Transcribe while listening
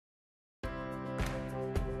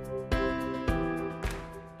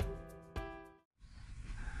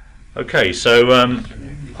Okay, so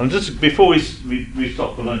I'm just before we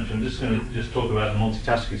stop for lunch, I'm just going to just talk about the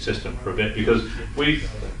multitasking system for a bit, because we've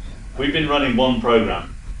been running one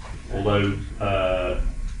program, although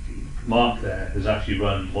Mark there has actually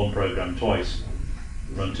run one program twice,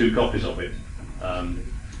 run 2 copies of it,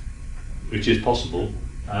 which is possible,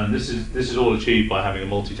 and this is all achieved by having a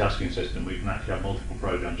multitasking system. We can actually have multiple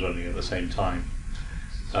programs running at the same time.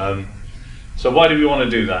 So why do we want to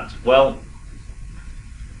do that? Well,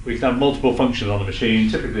 we can have multiple functions on a machine.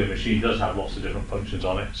 Typically a machine does have lots of different functions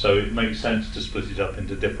on it, so it makes sense to split it up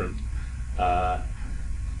into different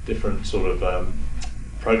sort of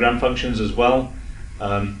program functions as well.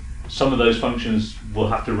 Some of those functions will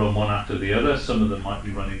have to run one after the other. Some of them might be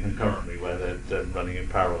running concurrently, where they're running in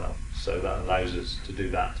parallel, so that allows us to do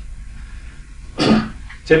that.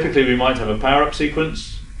 Typically we might have a power-up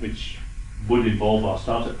sequence, which would involve our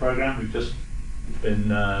startup program we've just been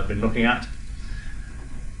looking at.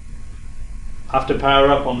 After power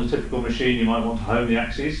up on the typical machine, you might want to home the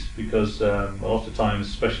axes, because a lot of times,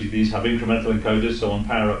 especially these have incremental encoders, so on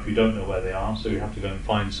power up you don't know where they are, so you have to go and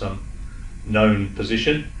find some known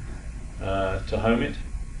position to home it.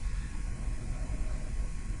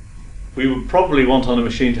 We would probably want on a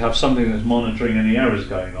machine to have something that's monitoring any errors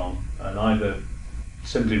going on, and either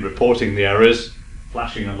simply reporting the errors,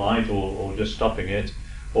 flashing a light, or just stopping it,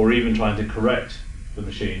 or even trying to correct the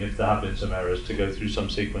machine if there have been some errors, to go through some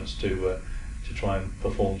sequence to try and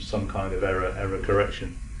perform some kind of error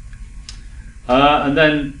correction. And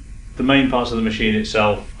then the main parts of the machine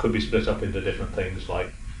itself could be split up into different things,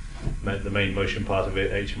 like the main motion part of it,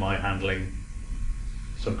 HMI handling,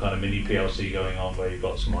 some kind of mini PLC going on where you've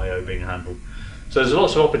got some I/O being handled. So there's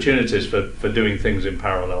lots of opportunities for doing things in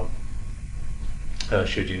parallel,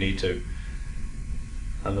 should you need to.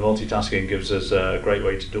 And the multitasking gives us a great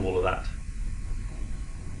way to do all of that.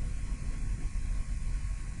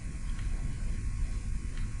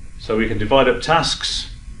 So we can divide up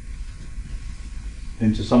tasks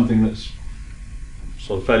into something that's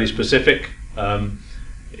sort of fairly specific.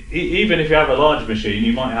 Even if you have a large machine,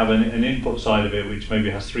 you might have an input side of it which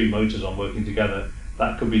maybe has 3 motors on working together.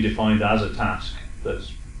 That could be defined as a task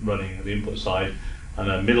that's running at the input side,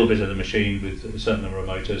 and a middle bit of the machine with a certain number of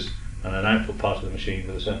motors, and an output part of the machine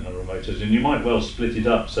with a certain number of motors. And you might well split it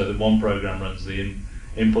up so that one program runs the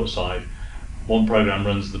input side, one program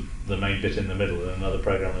runs the main bit in the middle, and another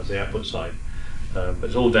program runs the output side. But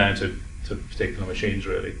it's all down to particular machines,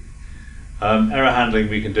 really. Error handling,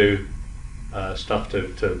 we can do stuff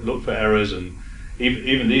to look for errors, and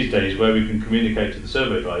even these days where we can communicate to the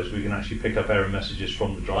servo drives, we can actually pick up error messages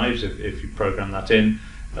from the drives if you program that in,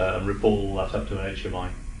 and report all that up to an HMI.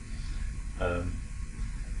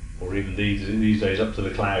 Or even these days up to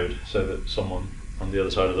the cloud, so that someone on the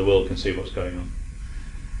other side of the world can see what's going on.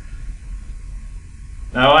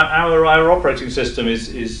 Now our operating system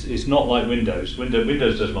is not like Windows.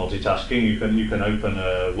 Windows does multitasking. You can open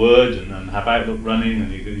Word and have Outlook running,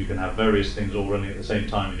 and you can have various things all running at the same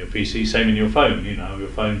time in your PC. Same in your phone. You know, your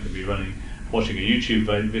phone can be running, watching a YouTube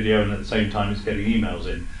video, and at the same time it's getting emails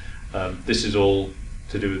in. This is all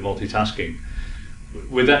to do with multitasking.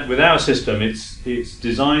 With our system, it's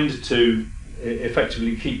designed to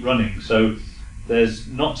effectively keep running. So there's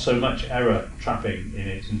not so much error trapping in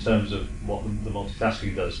it in terms of what the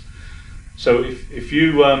multitasking does. So if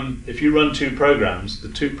you run 2 programs, the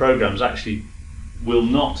 2 programs actually will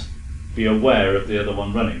not be aware of the other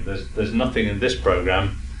one running. There's nothing in this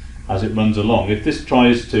program as it runs along. If this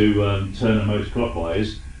tries to turn a motor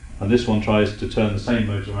clockwise, and this one tries to turn the same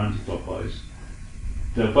motor anti-clockwise,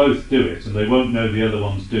 they'll both do it, and they won't know the other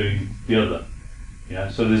one's doing the other. Yeah.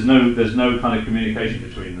 So there's no kind of communication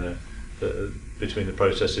between the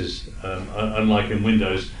processes, unlike in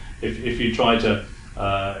Windows. If you try to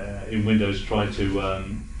in Windows try to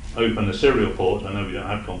open a serial port, I know we don't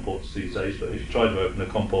have COM ports these days, but if you try to open a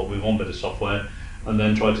COM port with one bit of software and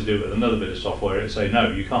then try to do it with another bit of software, it'll say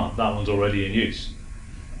no, you can't, that one's already in use.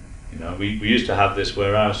 You know, we used to have this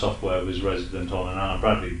where our software was resident on an Allen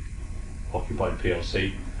Bradley occupied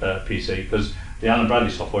PC, because the Allen Bradley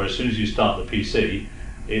software, as soon as you start the PC,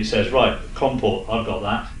 it says, right, COM port, I've got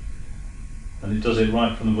that, and it does it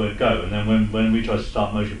right from the word go. And then when we try to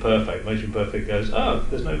start Motion Perfect goes, oh,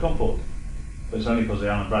 there's no COM port. But it's only because the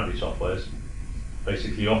Allen Bradley software's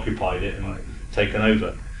basically occupied it and taken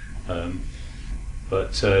over. Yeah,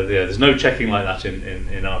 there's no checking like that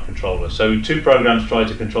in our controller. So 2 programs try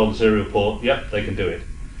to control the serial port, yep, they can do it.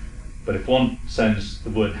 But if one sends the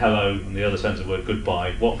word hello and the other sends the word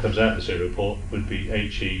goodbye, what comes out of the serial port would be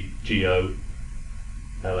HEGO,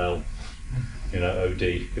 LL, OD.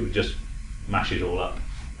 It would just mash it all up,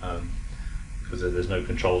 because there's no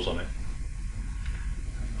controls on it.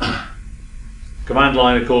 Command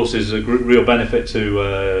line, of course, is a real benefit to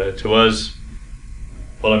us.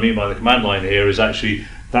 What I mean by the command line here is actually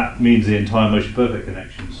that means the entire Motion Perfect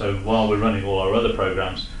connection. So while we're running all our other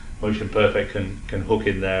programs, Motion Perfect can hook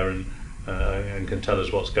in there and can tell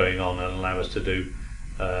us what's going on and allow us to do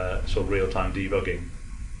sort of real-time debugging.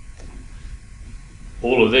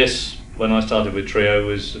 All of this, when I started with Trio,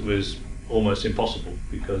 was almost impossible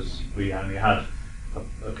because we only had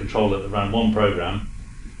a controller that ran one program,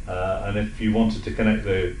 and if you wanted to connect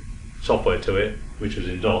the software to it, which was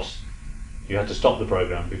in DOS, you had to stop the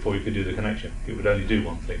program before you could do the connection. It would only do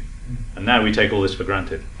one thing. And now we take all this for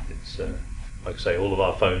granted. It's like I say, all of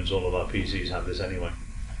our phones, all of our PCs have this anyway.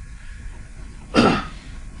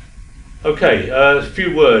 Okay, a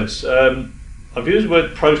few words. I've used the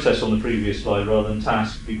word process on the previous slide rather than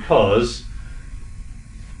task because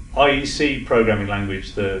IEC programming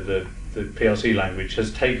language, the PLC language,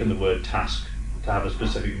 has taken the word task to have a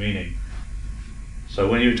specific meaning. So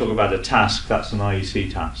when you talk about a task, that's an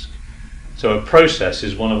IEC task. So a process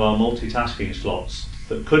is one of our multitasking slots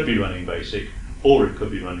that could be running BASIC, or it could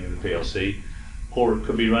be running in the PLC, or it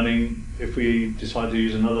could be running, if we decide to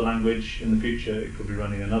use another language in the future, it could be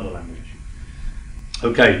running another language.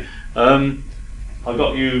 Okay, I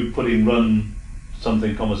got you putting run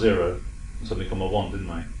something comma 0 and something comma 1, didn't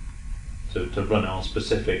I? So to run it on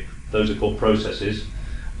specific, those are called processes.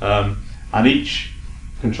 And each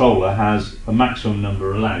controller has a maximum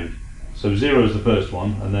number allowed. So 0 is the first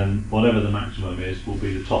one, and then whatever the maximum is will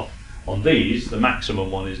be the top. On these, the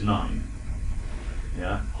maximum one is 9.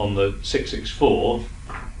 Yeah. On the 664,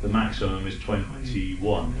 the maximum is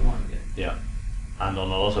 21. Yeah. And on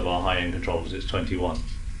a lot of our high-end controllers, it's 21.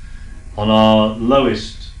 On our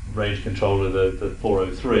lowest range controller, the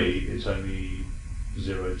 403, it's only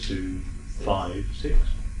 0 to 5, 6,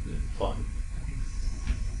 5.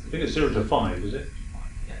 I think it's 0 to 5, is it?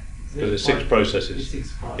 Because there's 6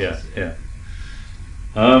 processes. Yeah, yeah.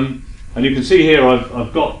 And you can see here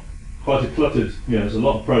I've got quite a cluttered, there's a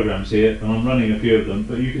lot of programs here, and I'm running a few of them,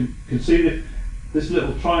 but you can see this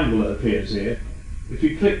little triangle that appears here. If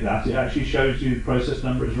you click that, it actually shows you the process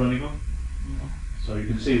number it's running on. So you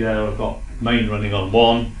can see there I've got main running on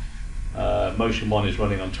 1, motion 1 is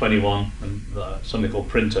running on 21, and something called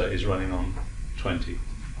printer is running on 20.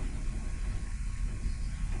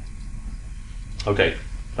 Okay,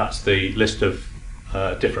 that's the list of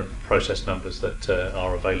different process numbers that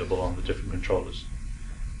are available on the different controllers.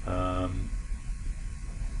 I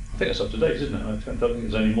think it's up to date, isn't it? I don't think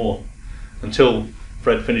there's any more until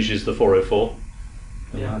Fred finishes the 404.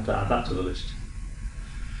 We'll have to add that to the list.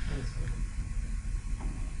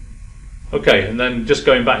 Okay, and then just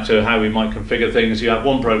going back to how we might configure things, you have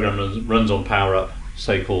one program that runs on power up,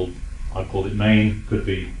 say I've called it main, could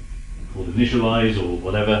be called initialize or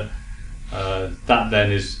whatever. That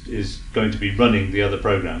then is going to be running the other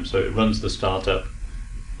program. So it runs the startup,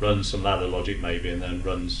 runs some ladder logic maybe, and then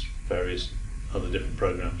runs various other different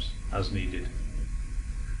programs as needed.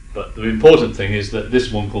 But the important thing is that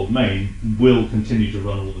this one called main will continue to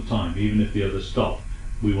run all the time. Even if the others stop,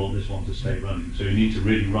 we want this one to stay running. So you need to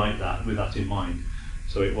really write that with that in mind,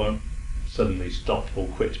 so it won't suddenly stop or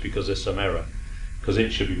quit because there's some error, because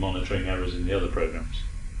it should be monitoring errors in the other programs.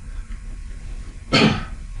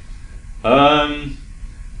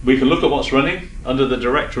 We can look at what's running. Under the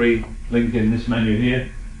directory link in this menu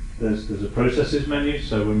here, there's a processes menu,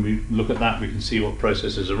 so when we look at that we can see what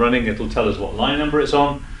processes are running. It'll tell us what line number it's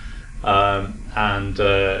on, and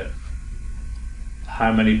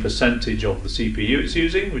how many percentage of the CPU it's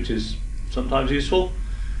using, which is sometimes useful.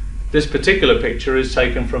 This particular picture is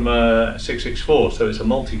taken from a 664, so it's a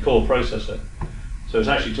multi-core processor. So it's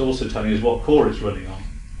actually also telling us what core it's running on.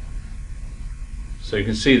 So you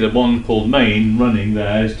can see the one called main running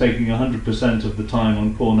there is taking 100% of the time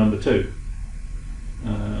on core number 2.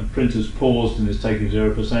 Printer's paused and is taking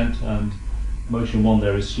 0%, and motion 1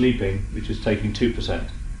 there is sleeping, which is taking 2%.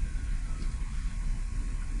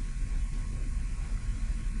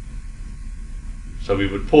 So we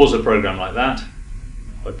would pause a program like that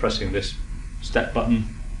by pressing this step button,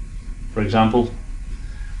 for example.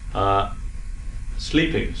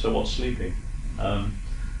 Sleeping, so what's sleeping?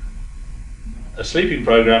 A sleeping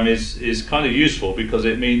program is kind of useful because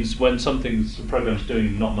it means when the program's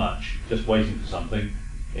doing not much, just waiting for something,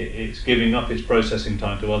 it's giving up its processing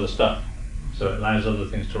time to other stuff, so it allows other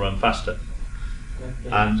things to run faster.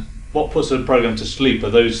 And what puts a program to sleep are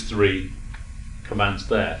those 3 commands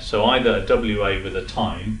there. So either a WA with a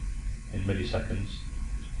time in milliseconds,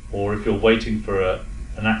 or if you're waiting for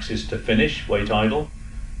an axis to finish, wait idle,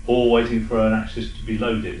 or waiting for an axis to be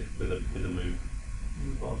loaded with a move.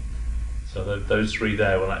 So those 3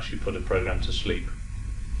 there will actually put a program to sleep.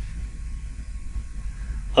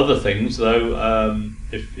 Other things though,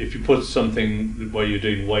 if you put something where you're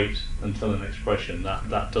doing wait until an expression,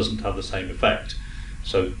 that doesn't have the same effect.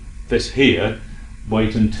 So this here,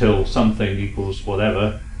 wait until something equals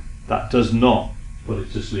whatever, that does not put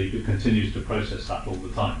it to sleep. It continues to process that all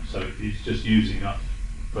the time. So it's just using up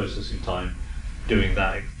processing time, doing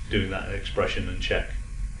that expression and check.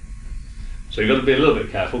 So you've got to be a little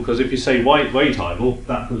bit careful, because if you say wait idle,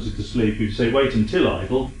 that puts it to sleep. If you say wait until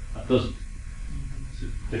idle, that doesn't. It's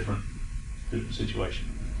a different situation.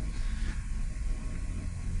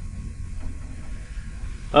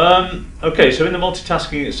 Okay, so in the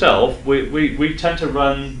multitasking itself, we tend to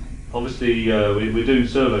run, obviously we're doing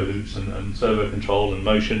servo loops and servo control and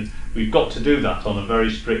motion. We've got to do that on a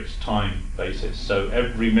very strict time basis. So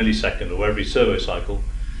every millisecond, or every servo cycle,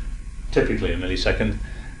 typically a millisecond,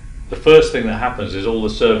 the first thing that happens is all the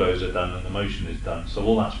servos are done and the motion is done. So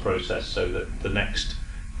all that's processed so that the next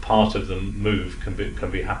part of the move can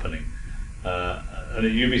be happening. And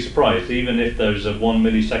you'd be surprised, even if there's a 1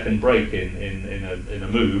 millisecond break in a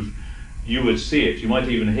move, you would see it. You might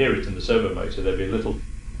even hear it in the servo motor. There'd be a little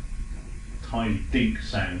tiny dink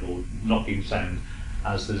sound or knocking sound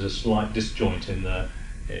as there's a slight disjoint in the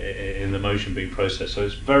motion being processed. So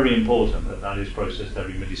it's very important that that is processed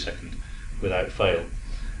every millisecond without fail.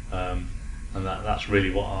 And that's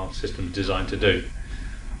really what our system is designed to do.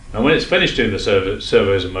 Now when it's finished doing the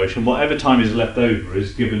servos in motion, whatever time is left over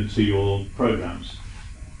is given to your programs,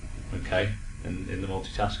 okay, in the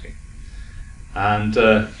multitasking. And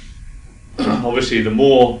obviously the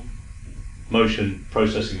more motion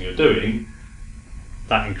processing you're doing,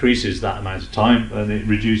 that increases that amount of time, and it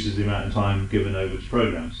reduces the amount of time given over to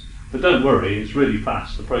programs. But don't worry, it's really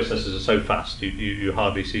fast. The processors are so fast, you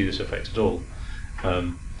hardly see this effect at all.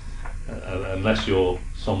 Unless you're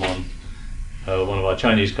someone, one of our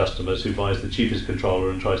Chinese customers who buys the cheapest controller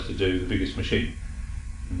and tries to do the biggest machine.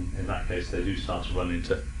 In that case, they do start to run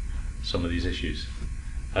into some of these issues.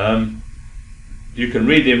 You can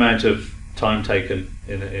read the amount of time taken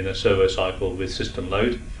in a servo cycle with system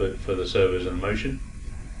load for the servos and motion.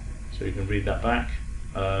 So you can read that back.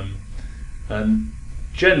 And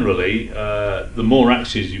generally, the more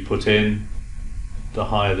axes you put in, the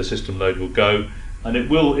higher the system load will go. And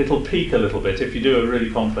it'll peak a little bit if you do a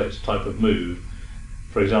really complex type of move.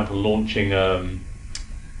 For example, launching a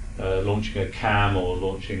cam or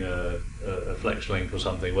launching a flex link or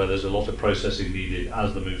something where there's a lot of processing needed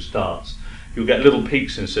as the move starts. You'll get little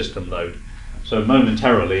peaks in system load. So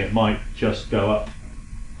momentarily it might just go up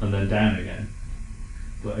and then down again.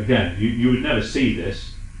 But again, you would never see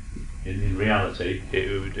this in reality.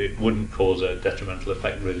 It wouldn't cause a detrimental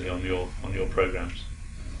effect really on your programs.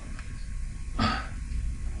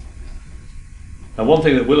 Now one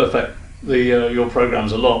thing that will affect your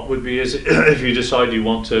programs a lot would be if you decide you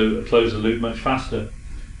want to close the loop much faster.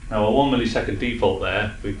 Now a 1 millisecond default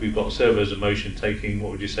there, we've got servos in motion taking,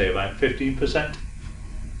 what would you say, about 15% of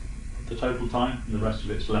the total time, and the rest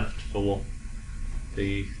of it's left for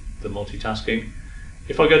the multitasking.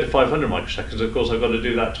 If I go to 500 microseconds, of course I've got to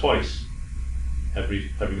do that twice every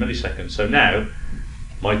millisecond. So now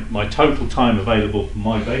my total time available for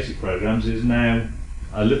my basic programs is now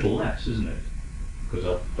a little less, isn't it? Because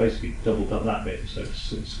I've basically doubled up that bit, so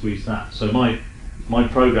squeeze that. So my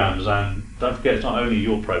programs, and don't forget it's not only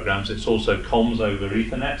your programs, it's also comms over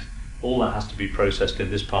Ethernet. All that has to be processed in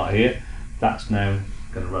this part here. That's now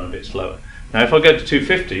going to run a bit slower. Now if I go to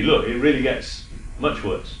 250, look, it really gets much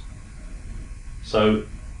worse. So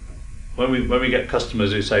when we get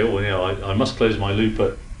customers who say, oh, you know, I must close my loop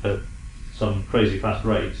at some crazy fast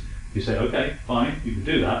rate, you say, okay, fine, you can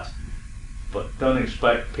do that, but don't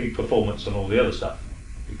expect peak performance on all the other stuff,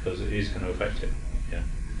 because it is going to affect it. Yeah.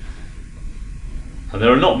 And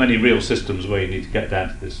there are not many real systems where you need to get down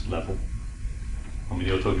to this level. I mean,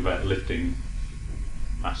 you're talking about lifting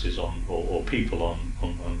masses on, or people on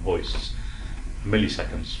hoists.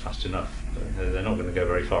 Milliseconds, fast enough. They're not going to go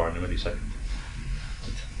very far in a millisecond.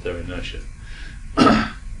 Their inertia.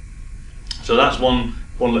 So that's one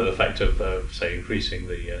little effect of say increasing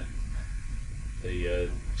the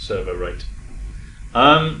servo rate.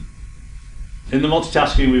 In the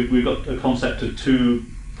multitasking, we've got a concept of two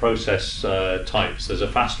process types. There's a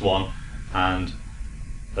fast one, and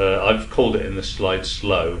I've called it in the slide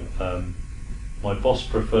slow. My boss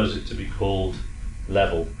prefers it to be called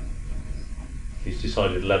level. He's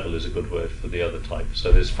decided level is a good word for the other type.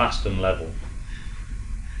 So there's fast and level.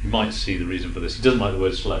 You might see the reason for this. He doesn't like the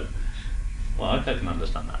word slow. Well, I can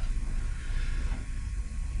understand that.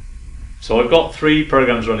 So I've got 3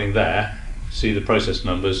 programs running there. See the process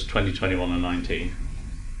numbers 20, 21 and 19.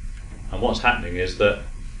 And what's happening is that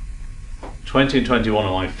 20 and 21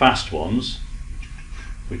 are my fast ones,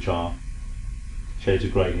 which are shades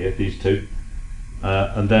of grey here, these two,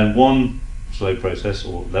 and then one slow process,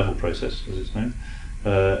 or level process as it's known,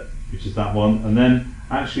 which is that one, and then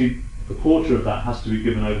actually a quarter of that has to be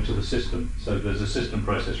given over to the system. So there's a system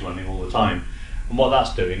process running all the time, and what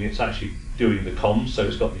that's doing, it's actually doing the comms, so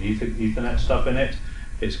it's got the Ethernet stuff in it,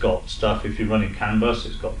 it's got stuff, if you're running CAN bus,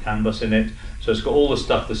 it's got CAN bus in it, so it's got all the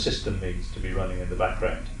stuff the system needs to be running in the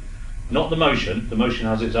background. Not the motion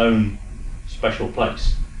has its own special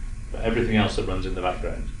place, but everything else that runs in the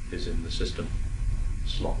background is in the system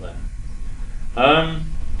slot there.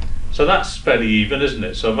 So that's fairly even, isn't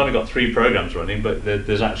it? So I've only got 3 programs running, but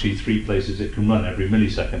there's actually 3 places it can run every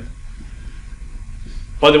millisecond.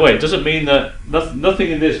 By the way, it doesn't mean that,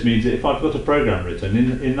 nothing in this means that if I've got a program written,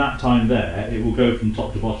 in that time there, it will go from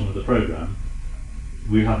top to bottom of the program.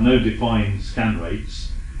 We have no defined scan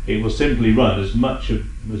rates. It will simply run as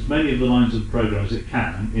many of the lines of the program as it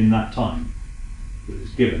can in that time that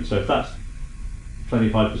it's given. So if that's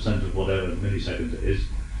 25% of whatever milliseconds it is,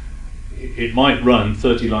 it might run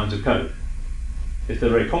 30 lines of code. If they're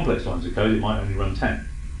very complex lines of code, it might only run 10.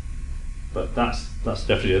 But that's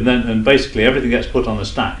definitely, and basically everything gets put on the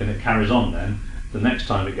stack and it carries on then. The next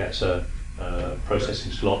time it gets a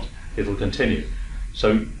processing slot, it'll continue.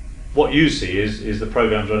 So what you see is the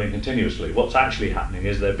programs running continuously. What's actually happening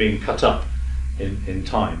is they're being cut up in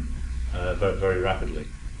time very, very rapidly.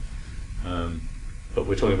 But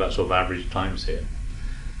we're talking about sort of average times here.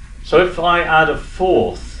 So if I add a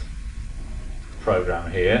 4th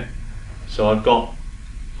program here, so I've got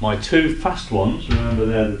my 2 fast ones, remember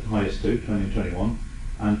they're the highest 2, 20 and 21,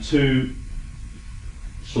 and 2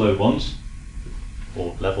 slow ones,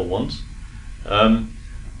 or level ones.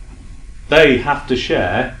 They have to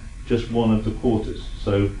share just one of the quarters.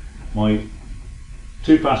 So my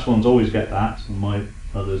 2 fast ones always get that, and my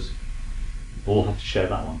others all have to share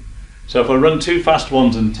that one. So if I run 2 fast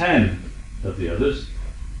ones and 10 of the others,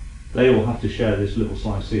 they all have to share this little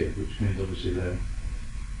slice here, which means obviously they're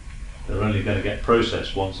only going to get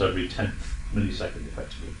processed once every 10th millisecond,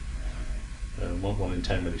 effectively. One in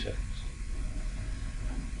 10 milliseconds.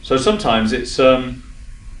 So sometimes it's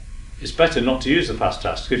better not to use the fast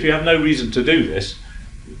task. If you have no reason to do this,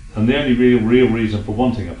 and the only real reason for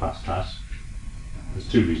wanting a fast task, there's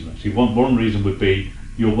 2 reasons actually. One reason would be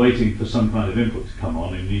you're waiting for some kind of input to come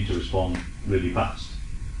on and you need to respond really fast.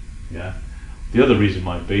 Yeah. The other reason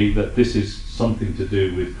might be that this is something to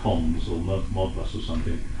do with comms or Modbus or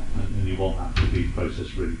something, and you want that to be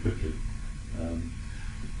processed really quickly.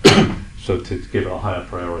 So to give it a higher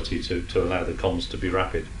priority to allow the comms to be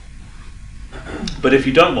rapid. But if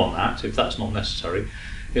you don't want that, if that's not necessary,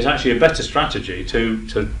 it's actually a better strategy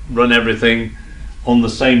to run everything on the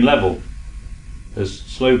same level as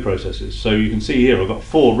slow processes. So you can see here I've got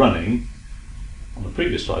 4 running. On the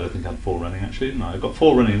previous slide I think I had 4 running actually, didn't I? I've got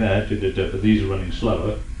 4 running there, but these are running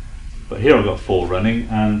slower. But here I've got 4 running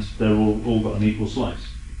and they're all got an equal slice.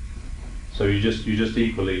 So you just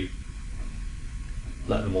equally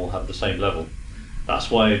let them all have the same level.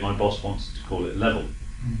 That's why my boss wants to call it level,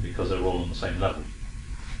 because they're all on the same level.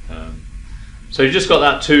 So you've just got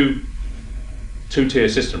that two-tier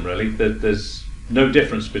system really. There's no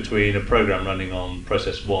difference between a program running on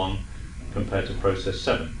process 1 compared to process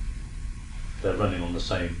 7. They're running on the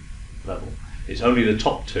same level. It's only the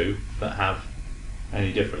top 2 that have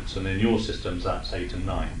any difference, and in your systems that's 8 and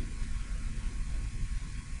 9.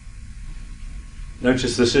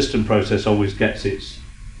 Notice the system process always gets its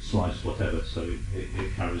slice whatever, so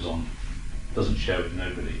it carries on. Doesn't share with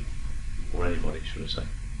nobody, or anybody, should I say.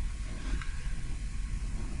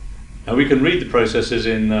 Now we can read the processes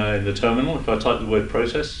in the terminal. If I type the word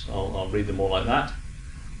process, I'll read them all like that.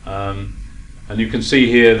 And you can see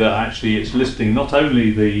here that actually it's listing not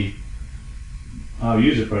only our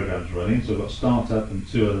user programs running, so I've got startup and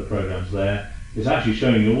 2 other programs there. It's actually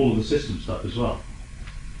showing you all of the system stuff as well,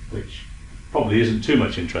 which probably isn't too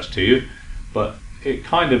much interest to you, but it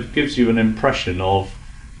kind of gives you an impression of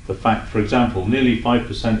the fact, for example, nearly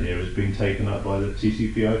 5% here is being taken up by the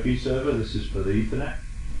TCP/IP server. This is for the Ethernet,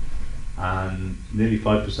 and nearly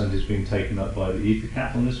 5% is being taken up by the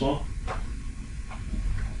EtherCAT on this one.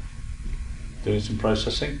 Doing some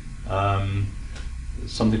processing.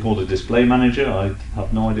 Something called a display manager. I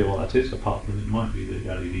have no idea what that is, apart from it might be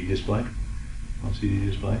the LED display. LCD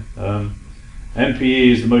display.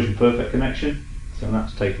 MPE is the motion perfect connection, so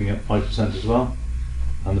that's taking up 5% as well.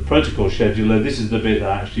 And the protocol scheduler, this is the bit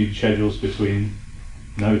that actually schedules between,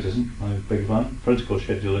 no it isn't, I beg your pardon. Protocol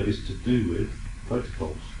scheduler is to do with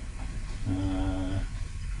protocols.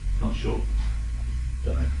 Not sure,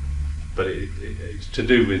 don't know. But it's to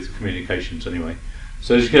do with communications anyway.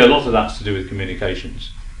 So as you get, a lot of that's to do with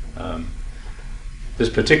communications. This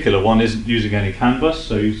particular one isn't using any CAN bus,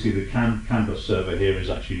 so you see the CAN bus server here is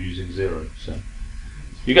actually using 0. So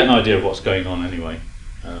you get an idea of what's going on anyway.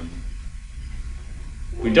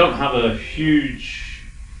 We don't have a huge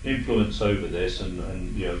influence over this,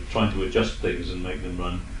 and you know, trying to adjust things and make them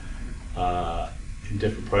run in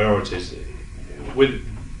different priorities.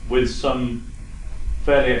 With some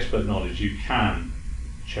fairly expert knowledge, you can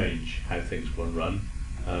change how things will run,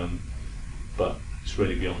 but it's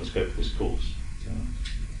really beyond the scope of this course. So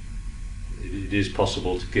it is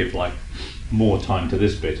possible to give like more time to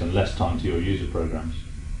this bit and less time to your user programs,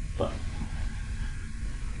 but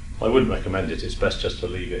I wouldn't recommend it. It's best just to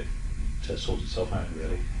leave it to sort itself out,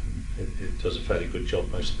 really. It does a fairly good job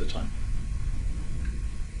most of the time.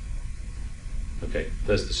 Okay,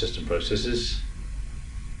 there's the system processes.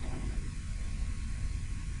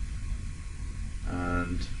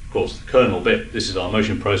 And of course the kernel bit, this is our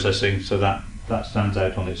motion processing, so that stands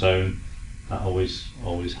out on its own. That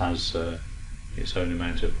always has its own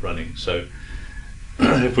amount of running. So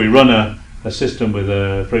if we run a system with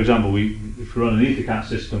for example, if we run an EtherCAT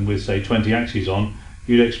system with say 20 axes on,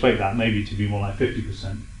 you'd expect that maybe to be more like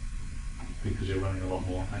 50%, because you're running a lot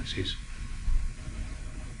more axes.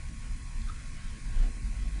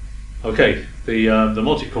 Okay, the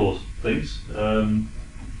multi-core things.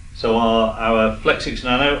 So our Flex6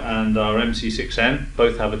 Nano and our MC6N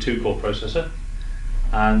both have a 2-core processor,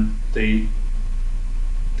 and the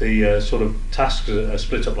sort of tasks are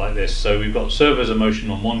split up like this. So we've got servers of motion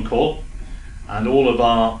on 1 core, and all of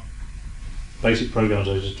our basic programs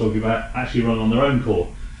I was just talking about actually run on their own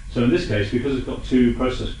core. So in this case, because it's got 2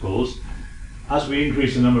 processor cores, as we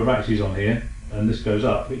increase the number of axes on here, and this goes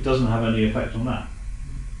up, it doesn't have any effect on that.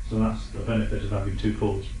 So that's the benefit of having 2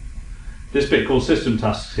 cores. This bit called system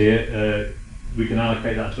tasks here, we can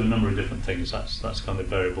allocate that to a number of different things. That's kind of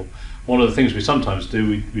variable. One of the things we sometimes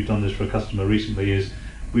do, we've done this for a customer recently, is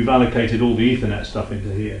we've allocated all the Ethernet stuff into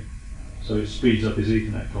here, so it speeds up his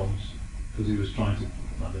Ethernet comms, because he was trying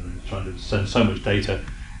to send so much data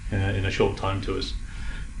in a short time to us.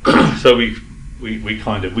 So we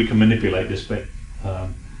can manipulate this bit,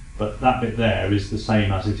 but that bit there is the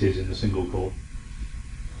same as it is in the single core.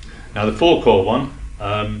 Now the 4-core one,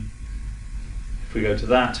 if we go to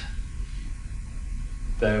that,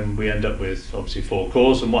 then we end up with obviously 4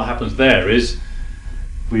 cores, and what happens there is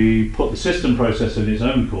we put the system processor in its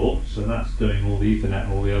own core, so that's doing all the Ethernet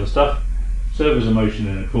and all the other stuff, servers of motion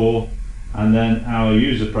in a core, and then our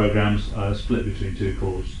user programs are split between 2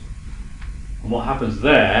 cores. And what happens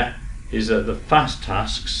there is that the fast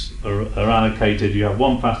tasks are allocated. You have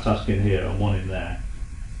 1 fast task in here and 1 in there,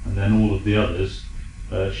 and then all of the others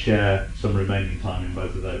share some remaining time in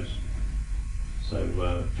both of those. So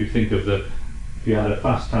if you think of if you had a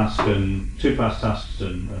fast task and 2 fast tasks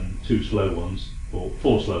and 2 slow ones, or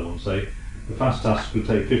 4 slow ones, say, the fast tasks would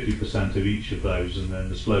take 50% of each of those, and then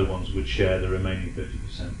the slow ones would share the remaining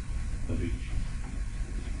 50% of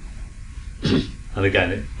each. And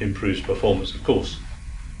again, it improves performance, of course,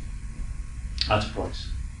 at a price.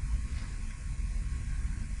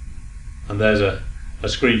 And there's a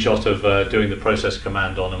screenshot of doing the process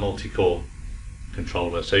command on a multi-core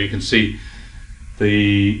controller. So you can see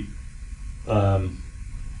the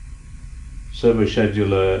servo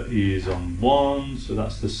scheduler is on 1, so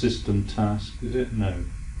that's the system task, is it? No.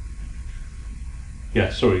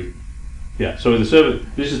 Yeah, sorry. Yeah, so the servo,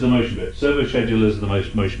 this is the motion bit. Servo scheduler is the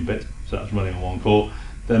motion bit, so that's running on 1 core.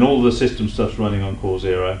 Then all the system stuff's running on core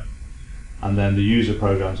 0, and then the user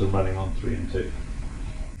programs are running on 3 and 2.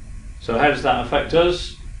 So how does that affect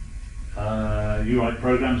us? You write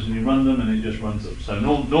programs and you run them, and it just runs them. So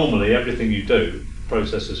normally everything you do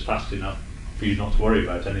processes fast enough for you not to worry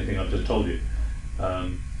about anything I've just told you.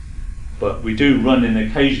 But we do run in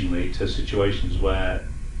occasionally to situations where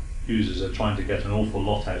users are trying to get an awful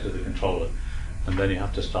lot out of the controller, and then you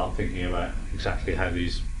have to start thinking about exactly how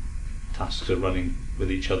these tasks are running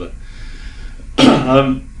with each other.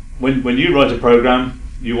 When you write a program,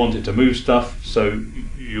 you want it to move stuff, so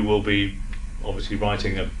you will be obviously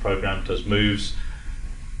writing a program that does moves.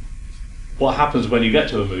 What happens when you get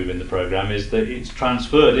to a move in the program is that it's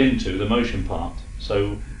transferred into the motion part.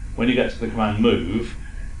 So when you get to the command move,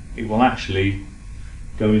 it will actually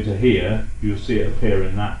go into here. You'll see it appear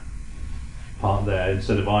in that part there.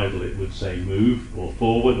 Instead of idle, it would say move or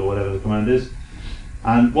forward or whatever the command is.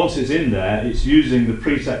 And once it's in there, it's using the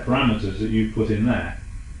preset parameters that you've put in there,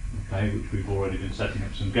 okay, which we've already been setting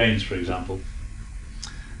up some gains, for example.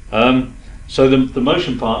 So the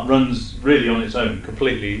motion part runs really on its own,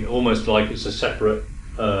 completely, almost like it's a separate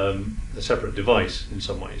device in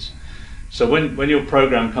some ways. So when your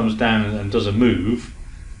program comes down and does a move,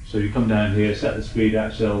 so you come down here, set the speed,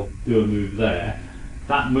 accel, do a move there,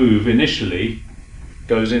 that move initially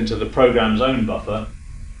goes into the program's own buffer,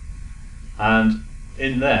 and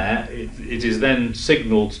in there it is then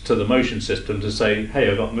signalled to the motion system to say, hey,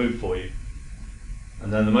 I've got a move for you.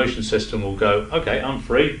 And then the motion system will go, okay, I'm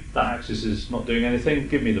free, that axis is not doing anything,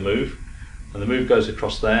 give me the move. And the move goes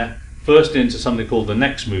across there, first into something called the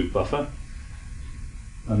next move buffer.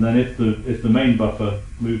 And then if the main buffer,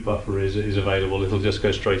 move buffer is available, it'll just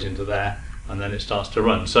go straight into there, and then it starts to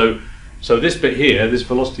run. So this bit here, this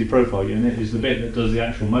velocity profile unit, is the bit that does the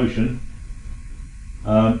actual motion.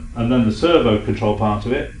 And then the servo control part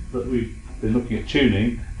of it, that we've been looking at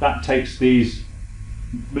tuning, that takes these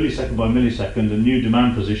millisecond by millisecond, a new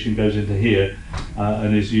demand position goes into here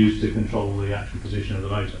and is used to control the actual position of the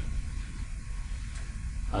motor.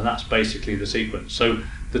 And that's basically the sequence. So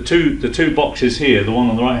the two boxes here, the one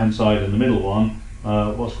on the right hand side and the middle one,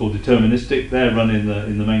 what's called deterministic, they're run in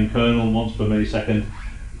the main kernel once per millisecond,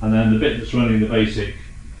 and then the bit that's running the basic,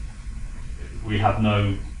 we have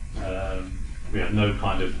no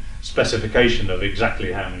kind of specification of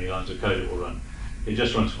exactly how many lines of code it will run. It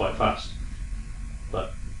just runs quite fast.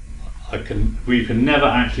 But we can never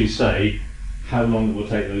actually say how long it will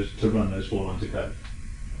take to run those 4 lines of code.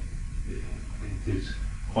 It is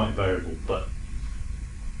quite variable, but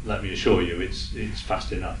let me assure you, it's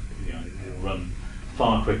fast enough. You know, it'll run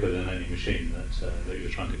far quicker than any machine that you're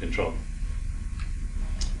trying to control.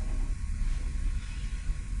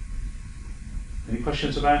 Any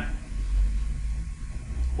questions about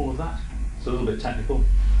all of that? It's a little bit technical.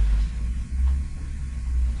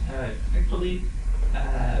 Actually,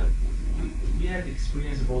 we had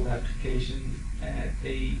experience about the application.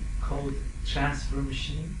 They called transfer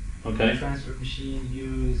machine. Okay. The transfer machine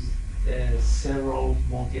use several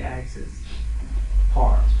multi-axis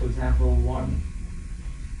parts. For example,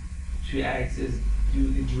 2 axis do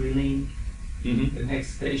the drilling. Mm-hmm. The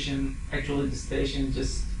next station, actually the station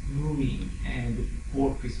just moving, and the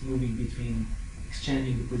work is moving between,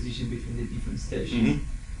 exchanging the position between the different stations. Mm-hmm.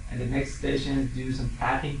 And the next station do some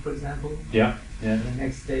tapping, for example. Yeah, yeah. And the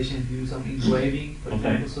next station do some engraving, for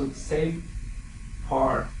example. So the same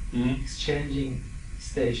part, Mm-hmm. exchanging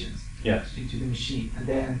stations Yes. into the machine, and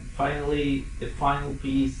then finally the final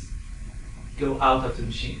piece go out of the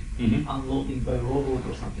machine, Mm-hmm. unloading by robot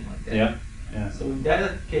or something like that. Yeah, yeah. So in that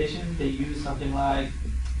application, they use something like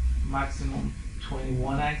maximum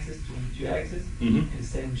 21 axis, 22 axis Mm-hmm. in the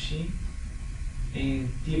same machine,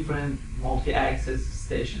 in different multi-axis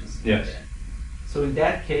stations. Yes. So in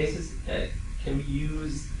that cases, can we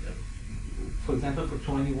use, for example, for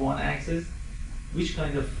 21 axis, which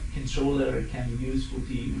kind of controller can be useful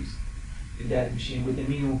to use in that machine with the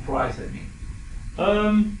minimum price, I mean?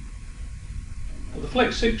 Well, the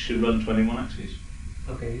Flex 6 should run 21 axes.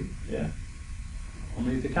 Okay. Yeah. On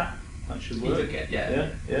the Ethercat, that should work. Ethercat, yeah.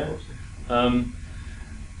 Yeah.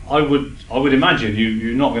 I would imagine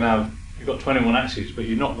you're not going to have, you've got 21 axes, but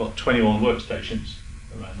you've not got 21 workstations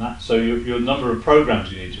around that. So your number of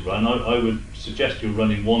programs you need to run, I would suggest you're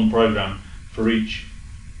running 1 program for each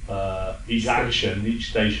action, each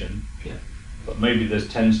station. Yeah. But maybe there's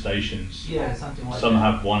 10 stations. Yeah, something like some that.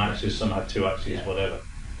 have 1 axis, some have 2 axes, Yeah. whatever.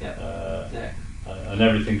 Yeah. Exactly. And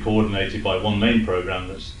everything coordinated by 1 main program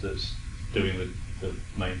that's doing the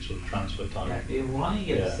main sort of transfer time. Yeah, they're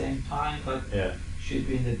running at Yeah. the same time, but Yeah. should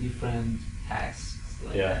be in the different tasks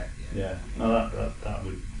like Yeah. that. Yeah. No, that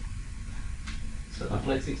would. So the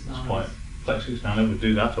Flex 6 now Quite. is- Flex 6 Nano would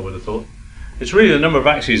do that, I would have thought. It's really the number of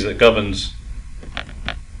axes that governs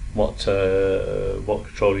what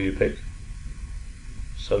controller you pick.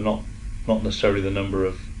 So not necessarily the number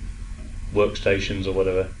of workstations or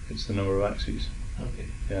whatever. It's the number of axes. Okay.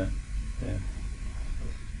 Yeah. Yeah.